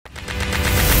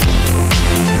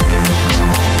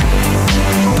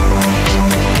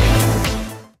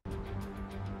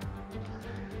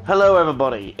Hello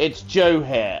everybody, it's Joe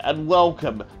here, and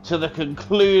welcome to the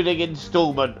concluding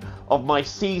instalment of my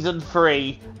Season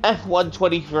 3 F1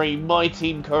 23 My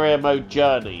Team Career Mode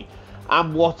journey.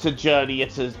 And what a journey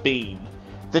it has been.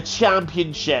 The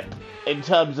championship, in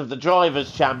terms of the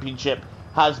Drivers' Championship,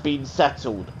 has been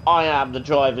settled. I am the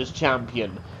Drivers'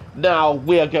 Champion. Now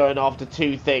we are going after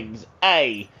two things.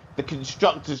 A, the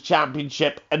Constructors'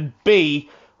 Championship, and B,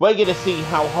 we're going to see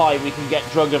how high we can get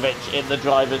Drugovich in the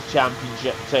Drivers'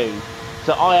 Championship too.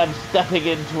 So I am stepping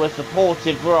into a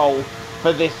supportive role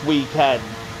for this weekend.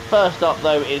 First up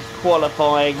though is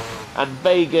qualifying, and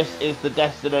Vegas is the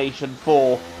destination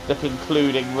for the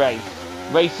concluding race.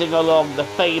 Racing along the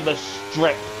famous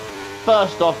strip.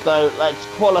 First off though, let's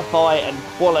qualify and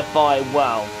qualify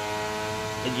well.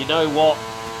 And you know what?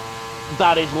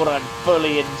 That is what I'm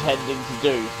fully intending to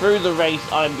do. Through the race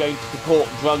I am going to support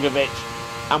Drugovich.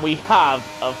 And we have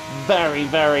a very,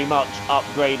 very much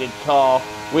upgraded car.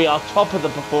 We are top of the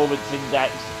performance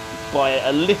index by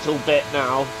a little bit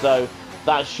now, so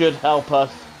that should help us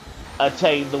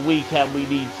attain the weekend we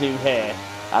need to here.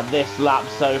 And this lap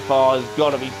so far, has got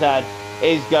to be said,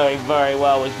 is going very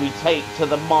well as we take to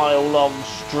the mile-long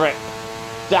strip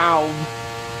down.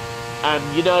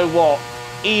 And you know what?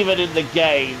 Even in the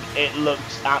game, it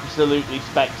looks absolutely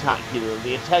spectacular.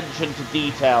 The attention to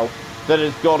detail that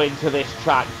has gone into this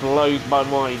track blows my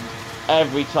mind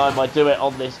every time I do it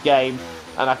on this game,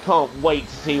 and I can't wait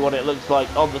to see what it looks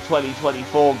like on the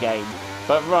 2024 game.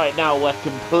 But right now we're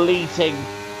completing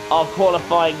our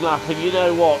qualifying lap, and you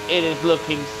know what, it is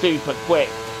looking super quick.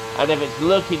 And if it's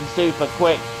looking super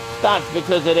quick, that's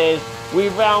because it is. We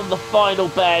round the final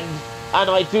bend, and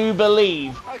I do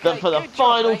believe that for the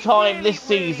final time this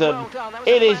season,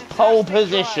 it is pole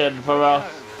position for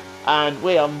us. And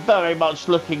we are very much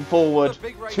looking forward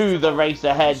to the race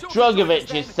ahead.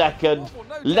 Drugovich is second.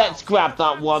 Let's grab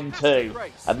that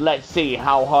 1-2. And let's see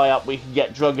how high up we can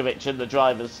get Drugovich in the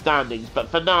drivers' standings. But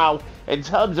for now, in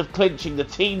terms of clinching the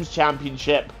team's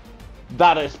championship,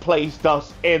 that has placed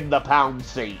us in the pound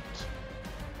seat.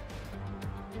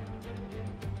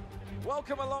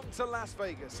 Welcome along to Las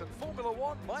Vegas, and Formula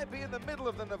One might be in the middle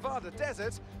of the Nevada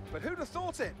desert, but who'd have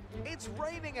thought it? It's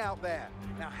raining out there.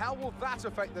 Now how will that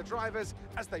affect the drivers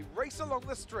as they race along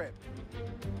the strip?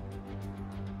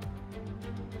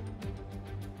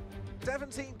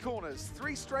 17 corners,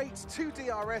 3 straights, 2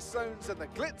 DRS zones, and the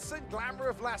glitz and glamour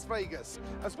of Las Vegas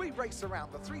as we race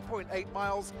around the 3.8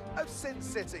 miles of Sin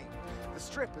City. The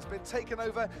strip has been taken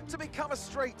over to become a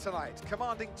straight tonight,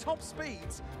 commanding top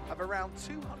speeds of around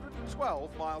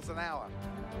 212 miles an hour.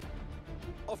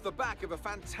 Off the back of a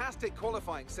fantastic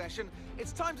qualifying session,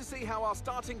 it's time to see how our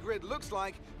starting grid looks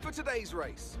like for today's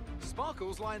race.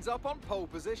 Sparkles lines up on pole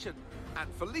position,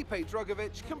 and Felipe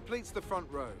Drugovich completes the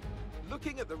front row.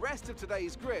 Looking at the rest of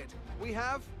today's grid, we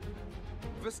have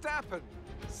Verstappen,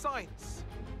 Sainz,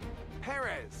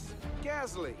 Perez,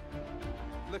 Gasly,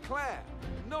 Leclerc,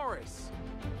 Norris,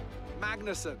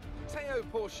 Magnussen, Théo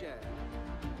Pourchaire,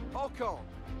 Ocon,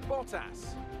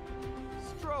 Bottas,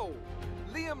 Stroll,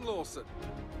 Liam Lawson,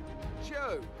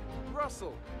 Joe,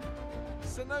 Russell,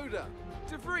 Tsunoda,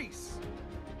 De Vries,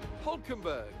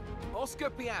 Hulkenberg, Oscar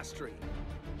Piastri,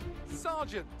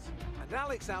 Sargent, and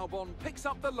Alex Albon picks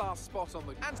up the last spot on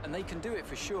the... And they can do it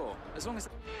for sure, as long as...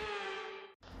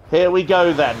 Here we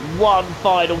go then, one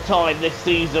final time this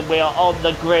season we are on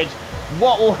the grid.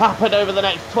 What will happen over the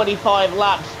next 25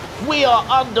 laps? We are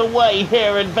underway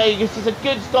here in Vegas. It's a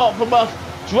good start from us.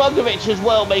 Drugovich as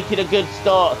well making a good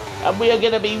start. And we are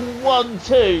going to be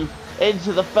 1-2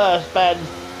 into the first bend.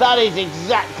 That is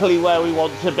exactly where we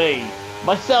want to be.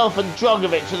 Myself and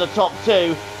Drugovich are the top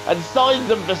two. And Sainz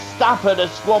and Verstappen are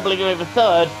squabbling over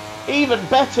third. Even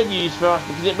better news for us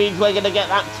because it means we're going to get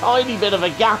that tiny bit of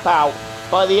a gap out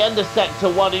by the end of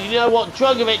Sector 1. And you know what?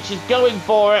 Drugovich is going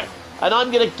for it. And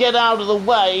I'm going to get out of the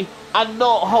way and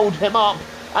not hold him up.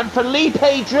 And Felipe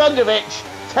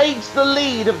Drugovich takes the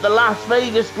lead of the Las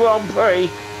Vegas Grand Prix.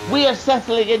 We are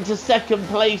settling into second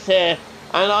place here.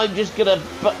 And I'm just going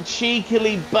to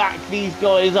cheekily back these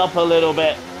guys up a little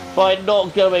bit by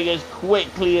not going as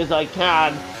quickly as I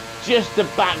can, just to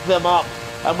back them up.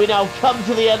 And we now come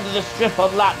to the end of the strip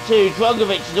on lap 2.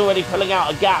 Drugovich is already pulling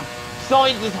out a gap.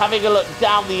 Sainz is having a look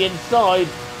down the inside.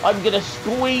 I'm going to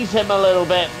squeeze him a little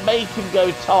bit, make him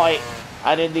go tight,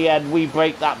 and in the end we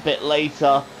break that bit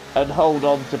later and hold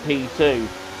on to P2.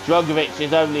 Drugovich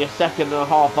is only a second and a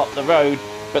half up the road,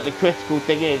 but the critical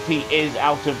thing is he is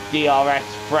out of DRS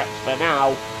threat for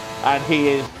now, and he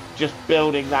is just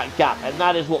building that gap, and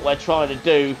that is what we're trying to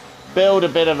do, build a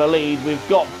bit of a lead. We've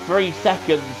got 3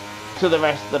 seconds to the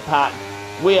rest of the pack.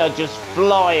 We are just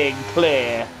flying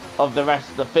clear of the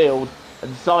rest of the field.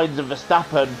 And Sainz and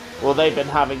Verstappen, well, they've been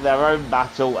having their own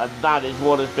battle, and that is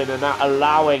what has been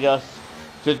allowing us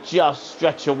to just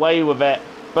stretch away with it.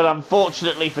 But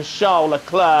unfortunately for Charles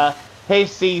Leclerc,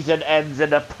 his season ends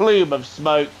in a plume of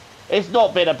smoke. It's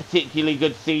not been a particularly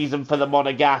good season for the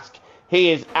Monegasque.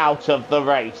 He is out of the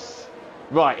race.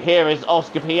 Right, here is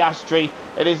Oscar Piastri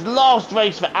in his last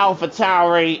race for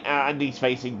AlphaTauri, and he's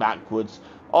facing backwards.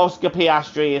 Oscar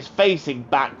Piastri is facing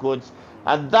backwards,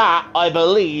 and that, I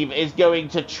believe, is going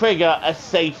to trigger a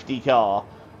safety car.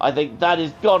 I think that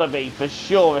is got to be for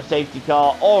sure a safety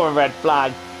car or a red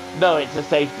flag. No, it's a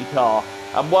safety car.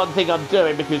 And one thing I'm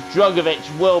doing, because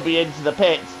Drugovich will be into the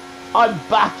pits, I'm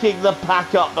backing the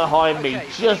pack up behind me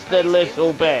just a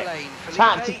little bit.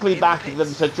 Tactically backing them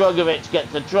so Drugovich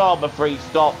gets a drama-free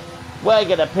stop. We're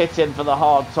going to pit in for the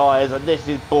hard tyres, and this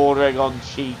is bordering on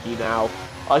cheeky now.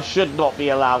 I should not be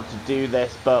allowed to do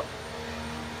this, but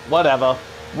whatever.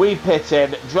 We pit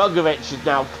in. Drugovich is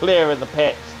now clear of the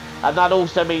pits, and that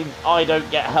also means I don't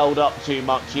get held up too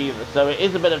much either. So it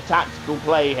is a bit of tactical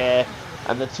play here,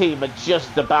 and the team are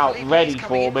just about ready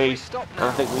for me. And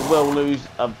I think we will lose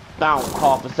about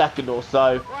half a second or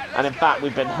so. And in fact,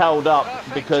 we've been held up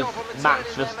because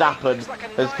Max Verstappen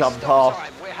has come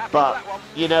past. But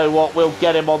you know what? We'll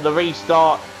get him on the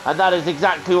restart. And that is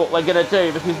exactly what we're going to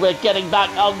do, because we're getting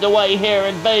back underway here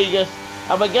in Vegas.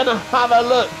 And we're going to have a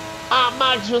look at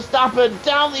Max Verstappen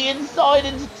down the inside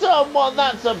into turn 1.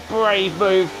 That's a brave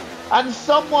move. And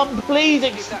someone please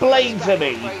explain to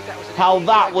me how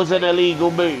that was an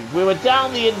illegal move. We were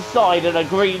down the inside in a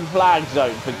green flag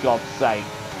zone, for God's sake.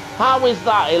 How is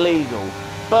that illegal?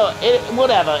 But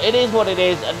whatever, it is what it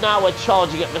is. And now we're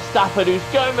charging at Verstappen, who's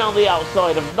going around the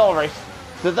outside of Norris.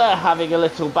 So they're having a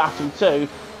little battle too.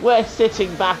 We're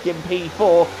sitting back in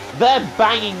P4. They're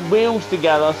banging wheels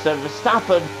together. So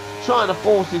Verstappen trying to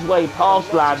force his way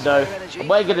past Lando, and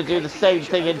we're going to do the same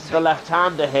thing into the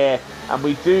left-hander here, and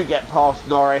we do get past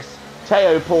Norris.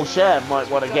 Théo Pourchaire might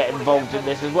want to get involved in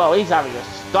this as well. He's having a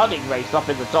stunning race up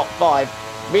in the top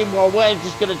 5. Meanwhile, we're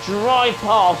just going to drive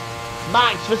past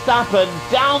Max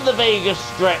Verstappen down the Vegas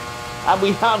Strip, and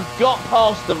we have got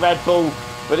past the Red Bull,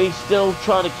 but he's still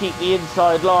trying to keep the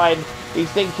inside line.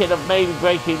 He's thinking of maybe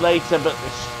braking later, but the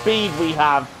speed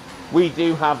we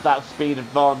do have that speed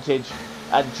advantage.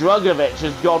 And Drugovich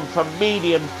has gone from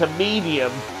mediums to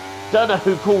medium. Don't know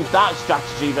who called that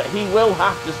strategy, but he will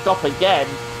have to stop again.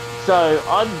 So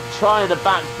I'm trying to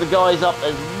back the guys up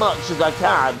as much as I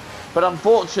can. But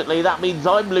unfortunately, that means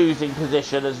I'm losing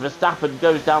position as Verstappen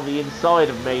goes down the inside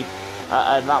of me.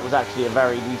 And that was actually a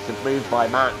very decent move by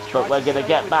Max. But we're going to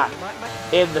get back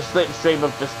in the slipstream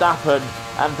of Verstappen.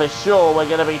 And for sure, we're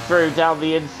going to be through down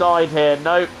the inside here.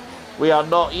 Nope, we are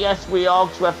not. Yes, we are,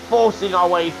 because we're forcing our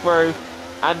way through.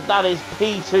 And that is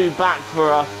P2 back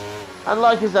for us. And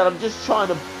like I said, I'm just trying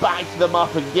to back them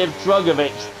up and give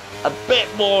Drugovich a bit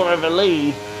more of a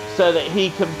lead so that he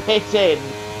can pit in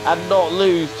and not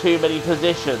lose too many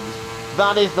positions.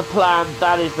 That is the plan,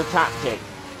 that is the tactic.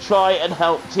 Try and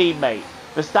help teammate.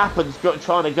 Verstappen's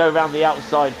trying to go around the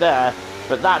outside there,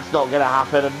 but that's not going to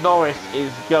happen. And Norris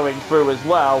is going through as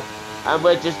well. And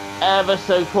we're just ever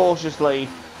so cautiously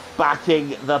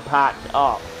backing the pack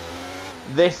up.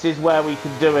 This is where we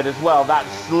can do it as well. That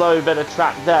slow bit of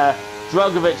track there.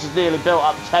 Drugovich has nearly built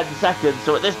up 10 seconds.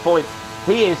 So at this point,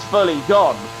 he is fully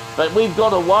gone. But we've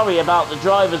got to worry about the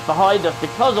drivers behind us,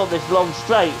 because on this long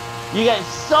straight, you get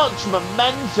such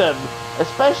momentum,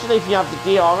 especially if you have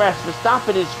the DRS.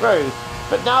 Verstappen is through.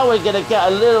 But now we're going to get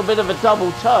a little bit of a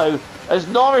double toe as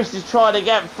Norris is trying to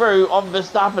get through on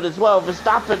Verstappen as well.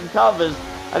 Verstappen covers.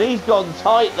 And he's gone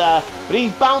tight there, but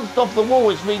he's bounced off the wall,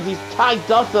 which means he's tagged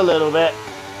us a little bit.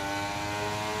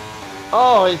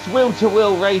 Oh, it's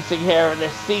wheel-to-wheel racing here in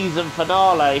this season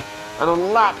finale. And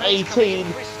on lap 18,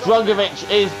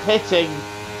 Drugovich is pitting.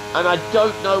 And I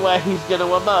don't know where he's going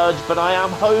to emerge, but I am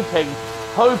hoping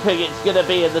it's going to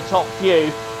be in the top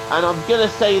few. And I'm going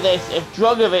to say this, if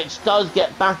Drugovich does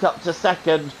get back up to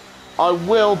second, I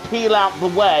will peel out the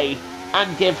way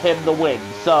and give him the win.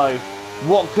 So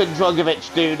what can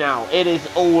Drugovich do now? It is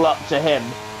all up to him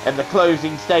in the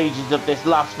closing stages of this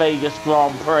Las Vegas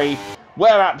Grand Prix.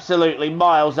 We're absolutely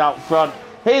miles out front.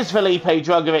 Here's Felipe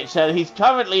Drugovich, and he's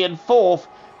currently in 4th,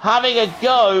 having a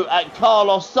go at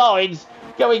Carlos Sainz,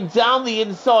 going down the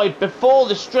inside before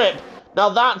the strip. Now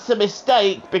that's a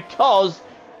mistake, because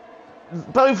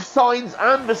both Sainz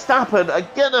and Verstappen are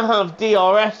going to have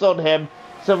DRS on him.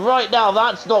 So right now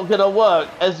that's not going to work,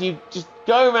 as you just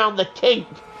go around the kink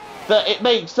that it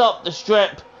makes up the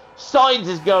strip. Sainz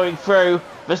is going through.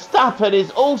 Verstappen is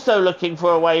also looking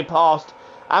for a way past.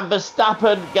 And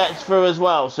Verstappen gets through as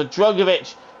well. So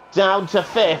Drugovich down to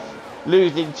 5th.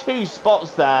 losing 2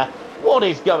 spots there. What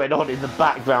is going on in the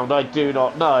background, I do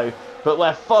not know. But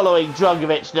we're following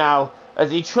Drugovich now as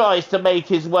he tries to make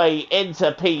his way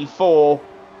into P4.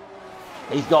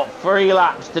 He's got 3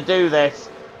 laps to do this.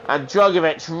 And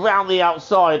Drugovich round the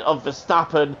outside of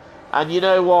Verstappen. And you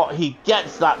know what? He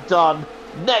gets that done.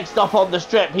 Next up on the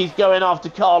strip, he's going after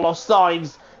Carlos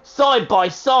Sainz. Side by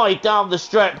side down the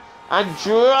strip. And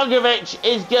Drugovich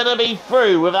is going to be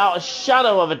through without a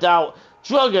shadow of a doubt.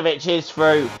 Drugovich is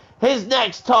through. His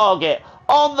next target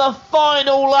on the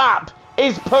final lap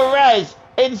is Perez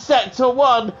in Sector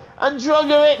 1. And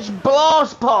Drugovich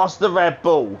blasts past the Red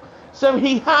Bull. So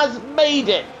he has made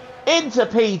it into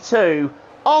P2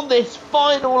 on this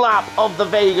final lap of the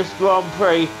Vegas Grand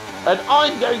Prix. And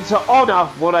I'm going to honour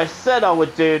what I said I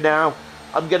would do now.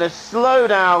 I'm going to slow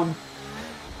down.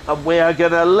 And we are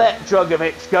going to let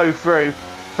Drugovich go through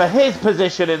for his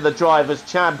position in the Drivers'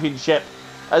 Championship,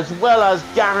 as well as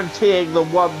guaranteeing the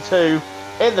 1-2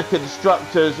 in the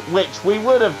Constructors, which we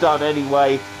would have done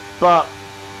anyway. But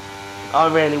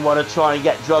I really want to try and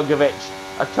get Drugovich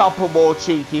a couple more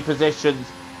cheeky positions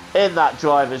in that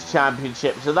Drivers'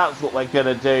 Championship. So that's what we're going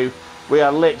to do. We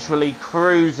are literally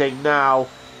cruising now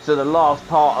to the last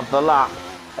part of the lap.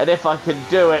 And if I can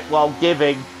do it while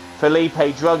giving Felipe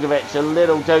Drugovich a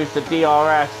little dose of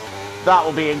DRS, that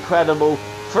will be incredible.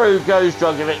 Through goes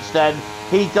Drugovich then.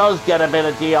 He does get a bit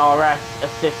of DRS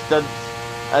assistance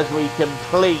as we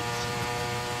complete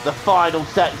the final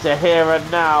sector here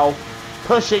and now.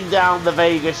 Pushing down the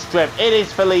Vegas Strip. It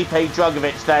is Felipe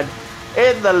Drugovich then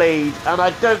in the lead. And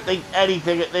I don't think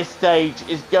anything at this stage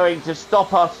is going to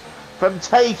stop us from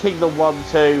taking the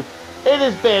 1-2. It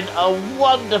has been a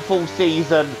wonderful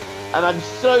season. And I'm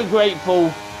so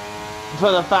grateful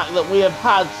for the fact that we have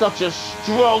had such a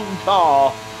strong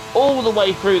car all the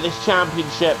way through this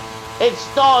championship. It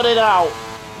started out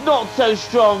not so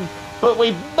strong, but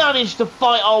we managed to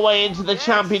fight our way into the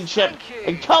championship,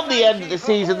 and come the end of the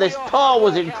season, this car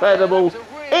was incredible.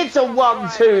 It's a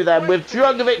 1-2 then, with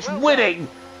Drugovich winning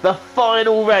the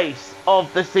final race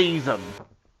of the season.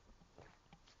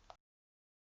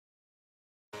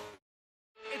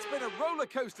 It's been a roller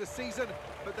coaster season,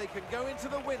 but they can go into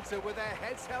the winter with their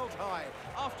heads held high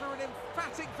after an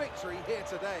emphatic victory here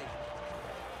today.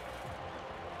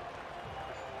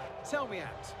 Tell me, Ant,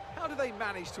 how do they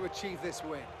manage to achieve this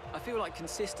win? I feel like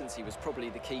consistency was probably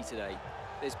the key today.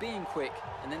 There's being quick,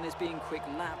 and then there's being quick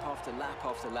lap after lap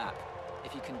after lap.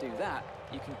 If you can do that,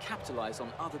 you can capitalise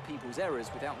on other people's errors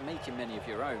without making many of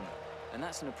your own. And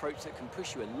that's an approach that can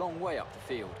push you a long way up the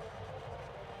field.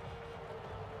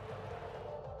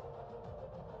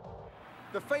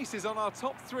 The faces on our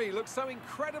top 3 look so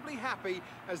incredibly happy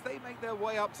as they make their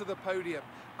way up to the podium.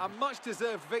 A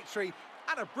much-deserved victory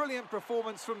and a brilliant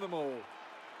performance from them all.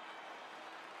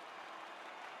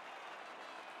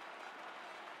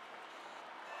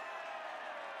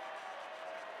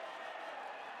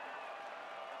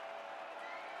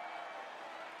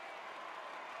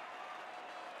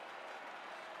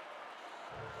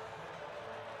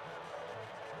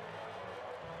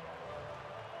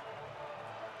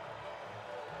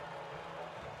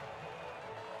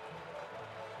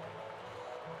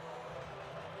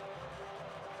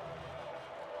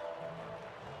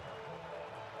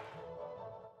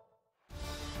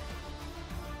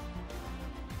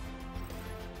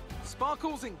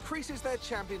 Sparkles increases their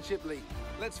championship lead.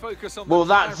 Let's focus on. Well,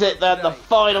 that's it then, the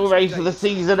final race of the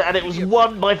season, and it was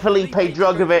won by Felipe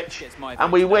Drugovich,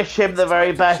 and we wish him the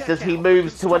very best as he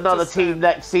moves to another team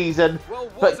next season.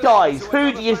 But guys,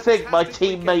 who do you think my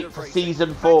teammate for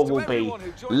Season 4 will be?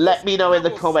 Let me know in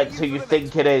the comments who you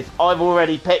think it is. I've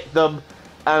already picked them,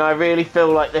 and I really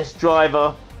feel like this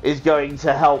driver is going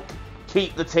to help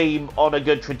keep the team on a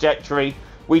good trajectory.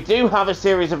 We do have a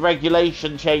series of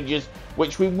regulation changes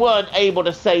which we weren't able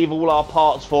to save all our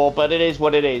parts for, but it is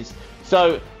what it is.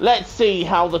 So let's see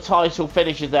how the title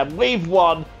finishes then. We've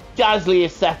won, Gasly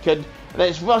is second, and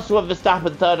it's Russell and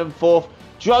Verstappen third and fourth.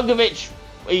 Drugovich,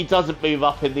 he doesn't move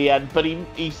up in the end, but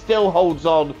he still holds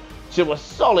on to a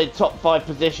solid top 5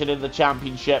 position in the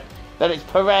championship. Then it's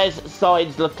Perez,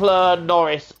 Sainz, Leclerc,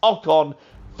 Norris, Ocon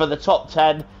for the top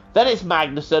 10. Then it's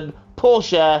Magnussen,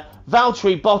 Porsche,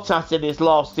 Valtteri Bottas in his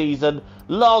last season,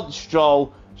 Lance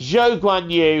Stroll, Zhou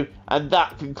Guanyu, and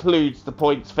that concludes the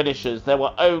points finishers. There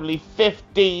were only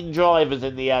 15 drivers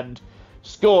in the end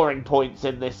scoring points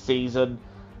in this season,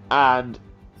 and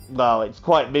well, it's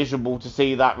quite miserable to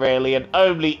see that really, and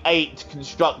only 8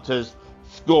 constructors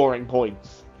scoring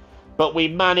points. But we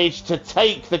managed to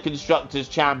take the Constructors'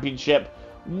 Championship.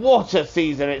 What a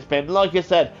season it's been. Like I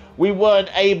said, we weren't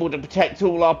able to protect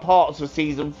all our parts for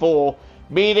Season 4,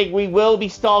 meaning we will be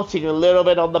starting a little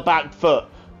bit on the back foot.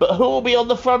 But who will be on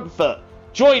the front foot?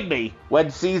 Join me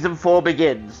when Season 4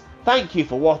 begins. Thank you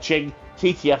for watching.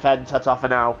 TTFN, ta-ta for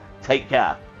now. Take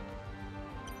care.